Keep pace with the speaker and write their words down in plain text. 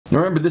Now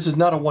remember, this is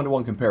not a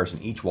one-to-one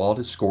comparison. Each wallet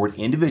is scored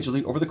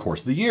individually over the course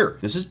of the year.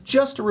 This is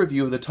just a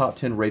review of the top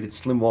 10 rated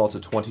slim wallets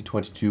of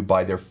 2022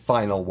 by their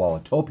final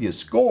Walletopia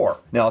score.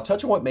 Now I'll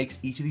touch on what makes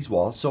each of these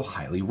wallets so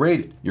highly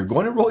rated. You're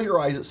going to roll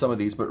your eyes at some of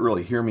these, but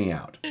really hear me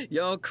out.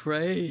 You're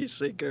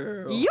crazy,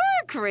 girl. You're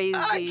crazy.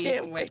 I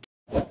can't wait.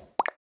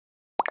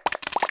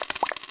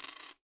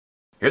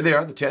 Here they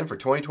are, the 10 for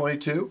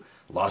 2022.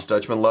 Lost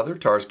Dutchman leather,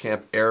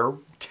 Tauruscamp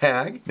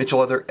AirTag, Mitchell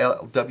leather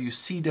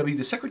LWCW,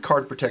 the SECRID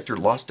Card Protector,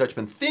 Lost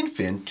Dutchman Thin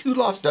Fin, 2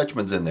 Lost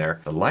Dutchmans in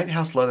there, the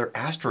Lighthouse leather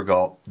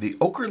Astragal, the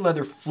Ochre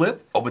leather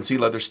Flip, Open Sea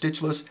leather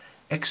Stitchless,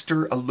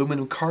 Ekster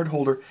aluminum card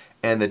holder,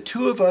 and the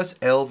Two of Us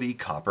LV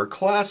Copper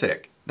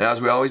Classic. Now, as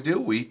we always do,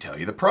 we tell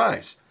you the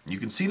price. You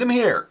can see them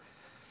here.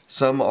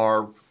 Some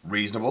are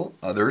reasonable,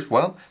 others,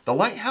 well, the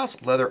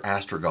Lighthouse leather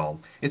Astragal,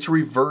 it's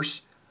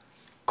reverse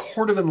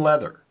cordovan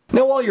leather.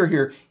 Now while you're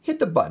here, hit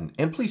the button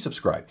and please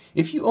subscribe.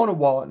 If you own a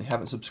wallet and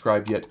haven't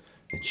subscribed yet,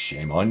 then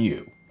shame on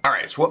you. All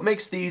right, so what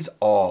makes these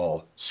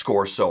all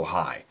score so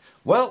high?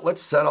 Well,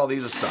 let's set all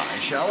these aside,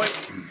 shall we?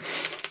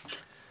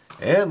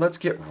 And let's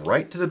get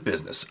right to the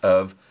business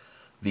of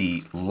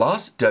the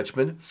Lost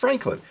Dutchman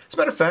Franklin. As a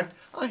matter of fact,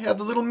 I have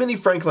the little mini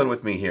Franklin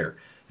with me here.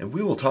 And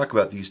we will talk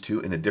about these two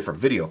in a different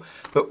video.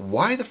 But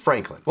why the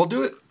Franklin? Well,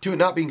 due to it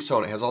not being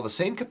sewn, it has all the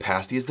same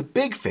capacity as the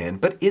big fin,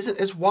 but isn't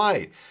as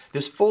wide.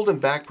 This fold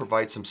and back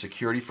provides some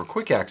security for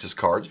quick access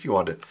cards. If you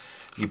want to,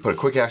 you put a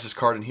quick access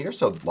card in here,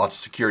 so lots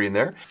of security in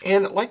there.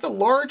 And like the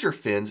larger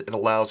fins, it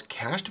allows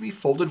cash to be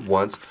folded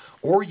once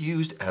or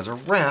used as a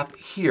wrap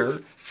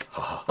here,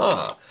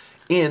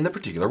 in the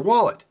particular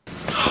wallet.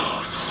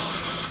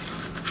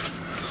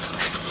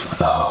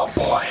 Oh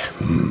boy.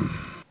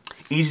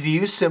 Easy to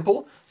use,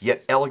 simple,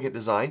 yet elegant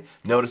design.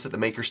 Notice that the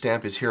maker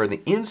stamp is here on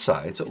the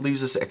inside, so it leaves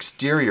this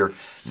exterior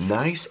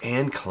nice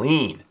and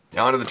clean.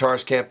 Now onto the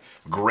Tauruscamp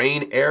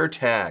Grain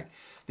AirTag.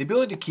 The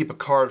ability to keep a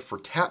card for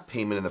tap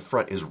payment in the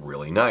front is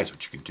really nice,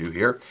 which you can do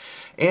here.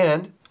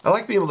 And I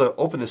like being able to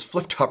open this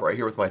flip top right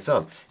here with my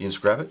thumb. You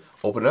just grab it,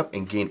 open it up,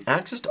 and gain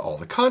access to all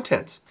the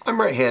contents. I'm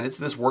right-handed,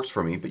 so this works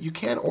for me, but you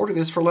can order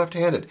this for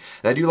left-handed.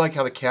 And I do like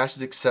how the cash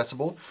is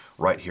accessible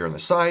right here on the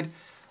side.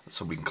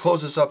 So we can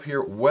close this up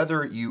here.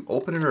 Whether you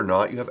open it or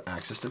not, you have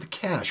access to the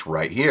cash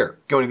right here.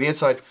 Going to the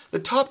inside, the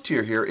top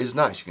tier here is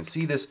nice. You can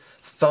see this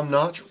thumb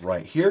notch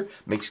right here.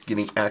 Makes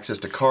getting access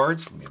to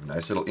cards. We have a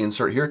nice little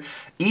insert here.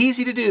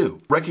 Easy to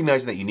do.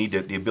 Recognizing that you need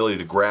the ability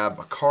to grab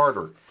a card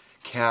or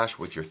cash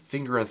with your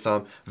finger and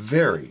thumb.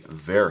 Very,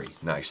 very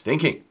nice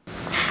thinking.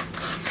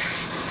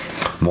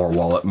 More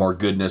wallet, more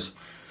goodness.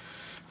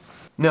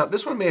 Now,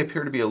 this one may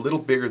appear to be a little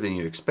bigger than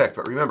you'd expect,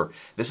 but remember,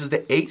 this is the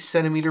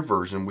 8cm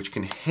version, which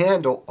can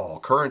handle all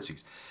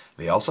currencies.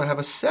 They also have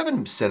a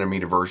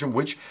 7cm version,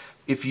 which,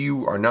 if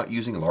you are not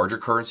using larger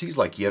currencies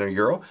like yen or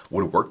euro,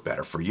 would work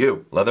better for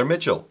you. Leather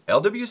Mitchell,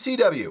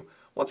 LWCW.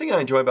 One thing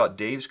I enjoy about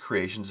Dave's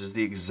creations is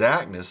the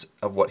exactness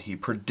of what he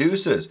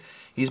produces.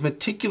 He's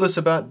meticulous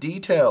about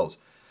details.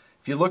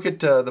 If you look at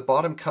the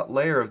bottom cut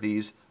layer of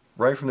these,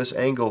 right from this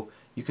angle,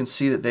 you can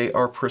see that they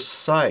are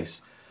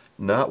precise.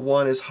 Not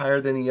one is higher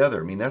than the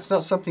other. I mean, that's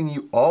not something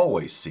you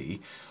always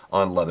see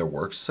on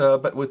leatherworks,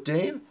 but with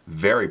Dave,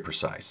 very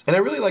precise. And I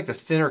really like the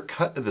thinner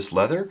cut of this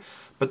leather,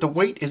 but the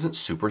weight isn't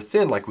super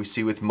thin like we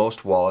see with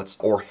most wallets,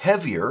 or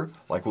heavier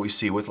like what we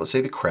see with, let's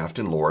say, the Craft &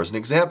 Lore as an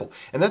example.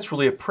 And that's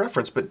really a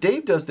preference, but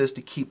Dave does this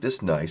to keep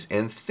this nice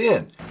and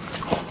thin.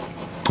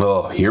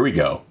 Oh, here we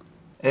go.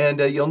 And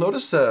you'll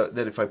notice that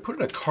if I put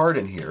in a card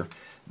in here,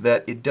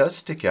 that it does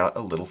stick out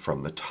a little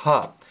from the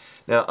top.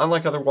 Now,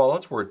 unlike other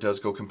wallets where it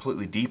does go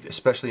completely deep,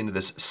 especially into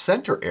this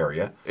center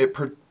area, it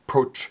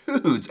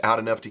protrudes out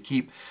enough to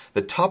keep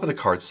the top of the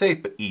card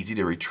safe but easy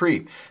to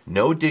retrieve.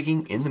 No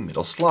digging in the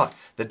middle slot.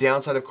 The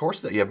downside, of course,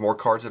 is that you have more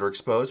cards that are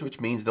exposed,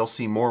 which means they'll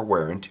see more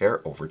wear and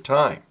tear over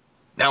time.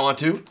 Now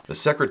onto the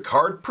SECRID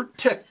Card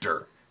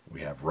Protector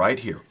we have right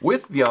here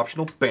with the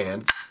optional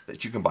band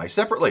that you can buy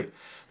separately.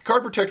 The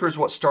Card Protector is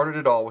what started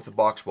it all with the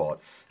box wallet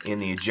in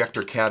the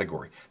ejector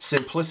category.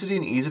 Simplicity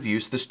and ease of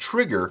use, this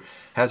trigger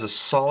has a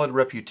solid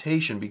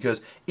reputation because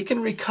it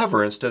can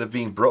recover instead of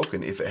being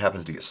broken if it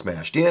happens to get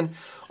smashed in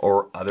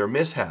or other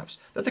mishaps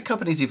that the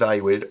company's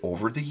evaluated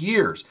over the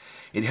years.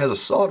 It has a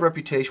solid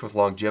reputation with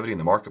longevity in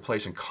the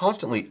marketplace and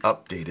constantly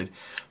updated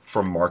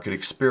from market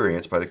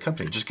experience by the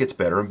company. It just gets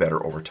better and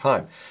better over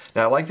time.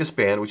 Now I like this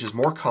band, which is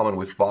more common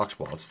with box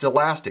wallets. It's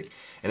elastic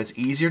and it's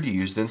easier to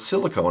use than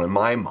silicone in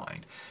my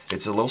mind.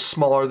 It's a little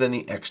smaller than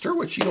the Ekster,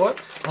 which, you know what,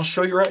 I'll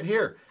show you right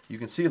here. You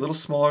can see a little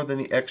smaller than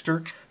the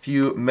Ekster. If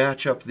you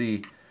match up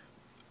the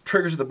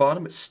triggers at the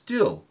bottom, it's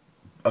still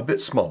a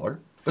bit smaller,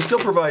 but still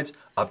provides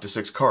up to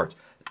 6 cards.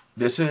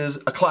 This is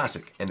a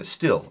classic, and it's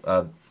still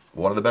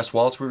one of the best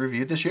wallets we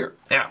reviewed this year.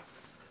 Now,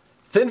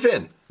 Thin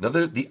Fin,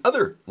 the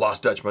other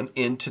Lost Dutchman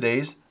in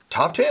today's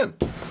top 10.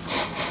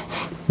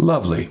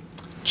 Lovely.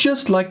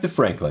 Just like the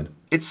Franklin.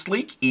 It's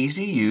sleek,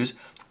 easy to use,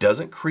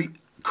 doesn't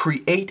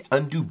create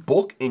undue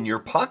bulk in your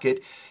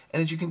pocket,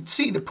 and as you can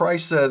see, the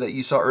price that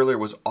you saw earlier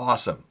was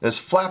awesome. This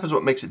flap is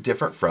what makes it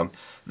different from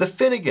the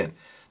Finnegan.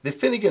 The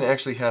Finnegan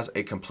actually has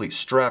a complete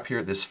strap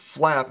here. This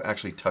flap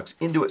actually tucks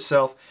into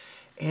itself.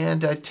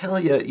 And I tell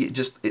you,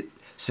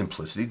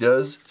 simplicity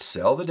does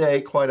sell the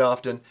day quite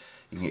often.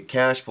 You can get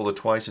cash folded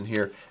twice in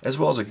here, as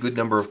well as a good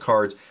number of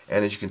cards.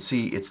 And as you can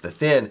see, it's the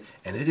thin,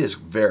 and it is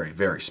very,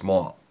 very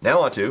small.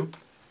 Now on to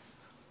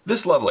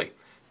this lovely.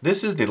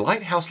 This is the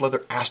Lighthouse leather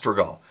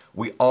Astragal.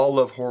 We all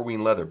love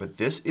Horween leather, but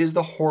this is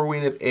the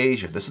Horween of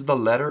Asia. This is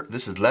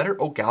leather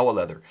Ogawa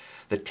leather.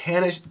 The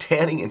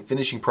tanning and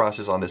finishing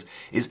process on this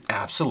is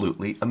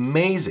absolutely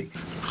amazing.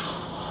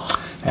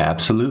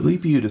 Absolutely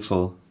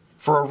beautiful.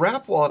 For a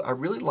wrap wallet, I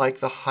really like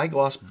the high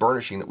gloss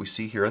burnishing that we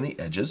see here on the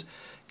edges.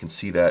 You can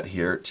see that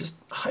here. Just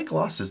high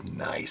gloss is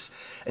nice.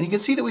 And you can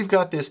see that we've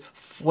got this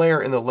flare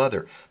in the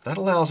leather. That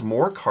allows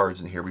more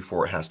cards in here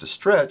before it has to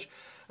stretch.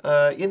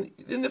 In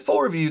the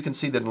full review, you can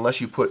see that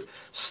unless you put,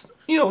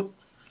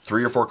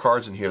 3 or 4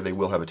 cards in here, they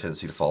will have a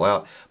tendency to fall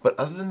out. But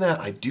other than that,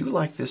 I do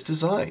like this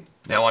design.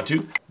 Now on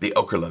to the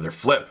ochre leather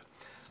flip.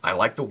 I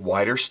like the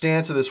wider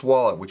stance of this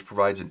wallet, which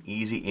provides an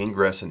easy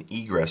ingress and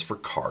egress for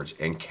cards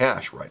and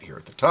cash right here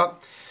at the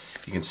top.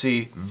 You can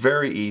see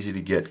very easy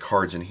to get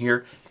cards in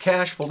here.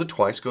 Cash folded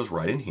twice goes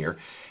right in here.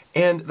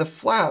 And the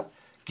flap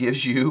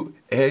gives you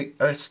a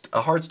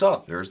hard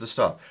stop. There's the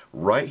stop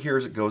right here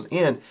as it goes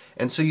in.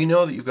 And so you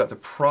know that you've got the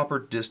proper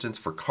distance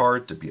for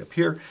card to be up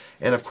here,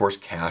 and of course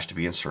cash to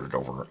be inserted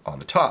over on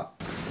the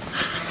top.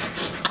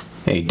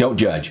 Hey, don't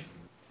judge.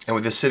 And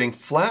with this sitting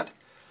flat,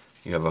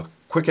 you have a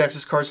quick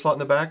access card slot in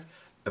the back,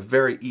 a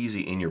very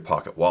easy in your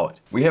pocket wallet.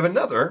 We have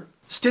another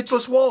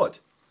stitchless wallet.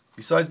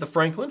 Besides the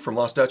Franklin from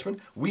Lost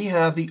Dutchman, we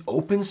have the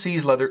Open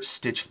Seas leather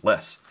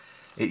stitchless.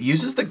 It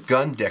uses the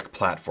gun deck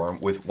platform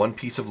with one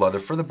piece of leather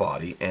for the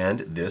body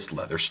and this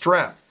leather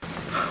strap.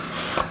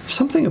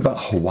 Something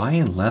about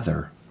Hawaiian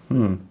leather.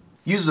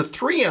 Uses a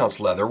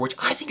 3-ounce leather, which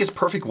I think is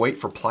perfect weight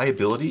for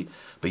pliability,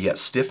 but yet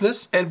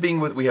stiffness. And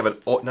we have a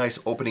nice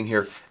opening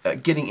here.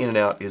 Getting in and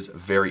out is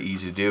very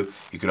easy to do.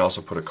 You can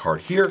also put a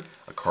card here,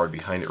 a card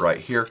behind it right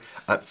here.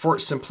 For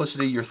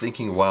simplicity, you're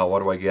thinking, wow, what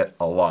do I get?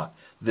 A lot.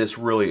 This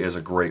really is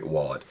a great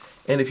wallet.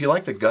 And if you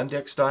like the gun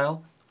deck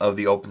style of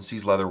the Open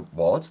Seas leather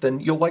wallets, then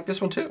you'll like this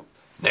one too.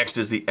 Next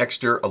is the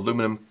Ekster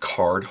aluminum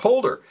card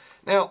holder.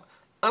 Now,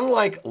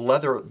 unlike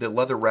the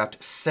leather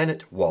wrapped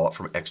Senate wallet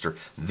from Ekster,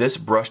 this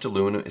brushed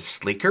aluminum is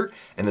sleeker,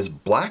 and this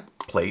black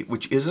plate,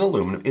 which is an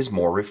aluminum, is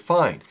more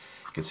refined.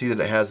 You can see that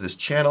it has this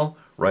channel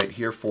right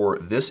here for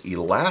this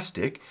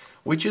elastic,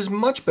 which is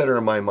much better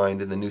in my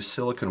mind than the new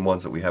silicone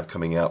ones that we have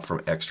coming out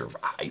from Ekster.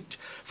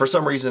 For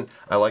some reason,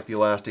 I like the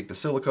elastic. The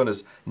silicone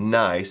is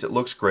nice, it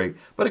looks great,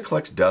 but it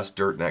collects dust,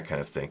 dirt, and that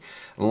kind of thing.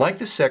 Like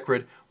the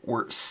SECRID,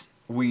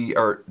 we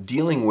are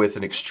dealing with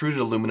an extruded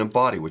aluminum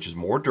body, which is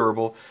more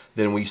durable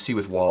than we see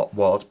with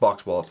wallets,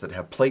 box wallets that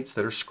have plates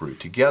that are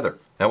screwed together.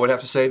 Now, I would have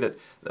to say that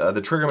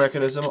the trigger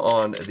mechanism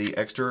on the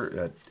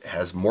Ekster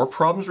has more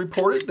problems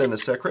reported than the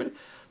SECRID,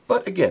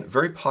 but again,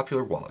 very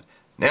popular wallet.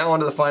 Now on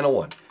to the final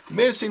one. You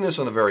may have seen this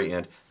on the very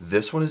end.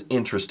 This one is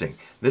interesting.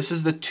 This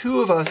is the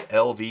Two of Us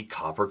LV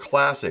Copper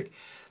Classic.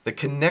 The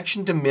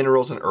connection to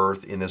minerals and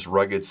earth in this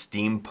rugged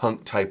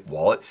steampunk type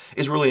wallet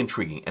is really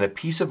intriguing and a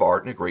piece of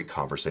art and a great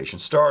conversation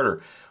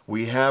starter.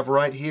 We have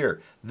right here,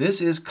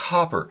 this is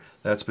copper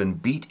that's been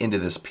beat into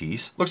this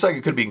piece. Looks like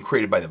it could have been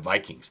created by the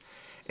Vikings.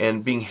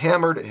 And being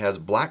hammered, it has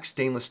black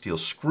stainless steel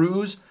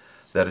screws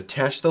that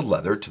attach the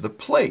leather to the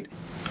plate.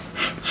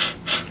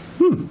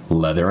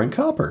 Leather and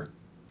copper.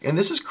 And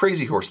this is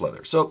crazy horse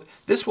leather. So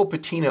this will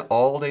patina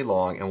all day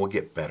long and will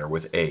get better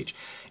with age.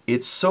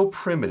 It's so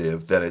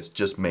primitive that it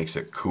just makes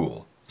it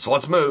cool. So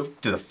let's move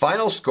to the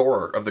final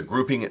scorer of the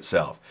grouping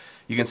itself.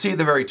 You can see at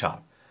the very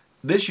top.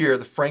 This year,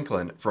 the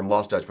Franklin from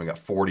Lost Dutchman got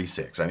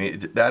 46. I mean,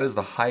 that is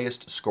the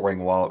highest scoring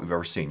wallet we've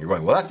ever seen. You're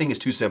going, well, that thing is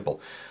too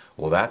simple.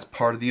 Well, that's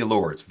part of the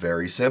allure. It's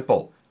very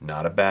simple.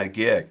 Not a bad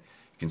gig.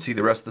 You can see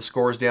the rest of the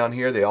scores down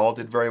here. They all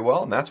did very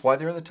well, and that's why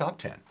they're in the top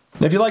 10.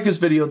 Now, if you like this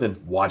video,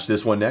 then watch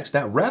this one next.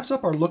 That wraps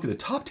up our look at the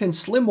top 10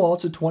 slim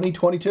wallets of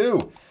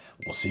 2022.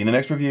 We'll see you in the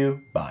next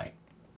review. Bye.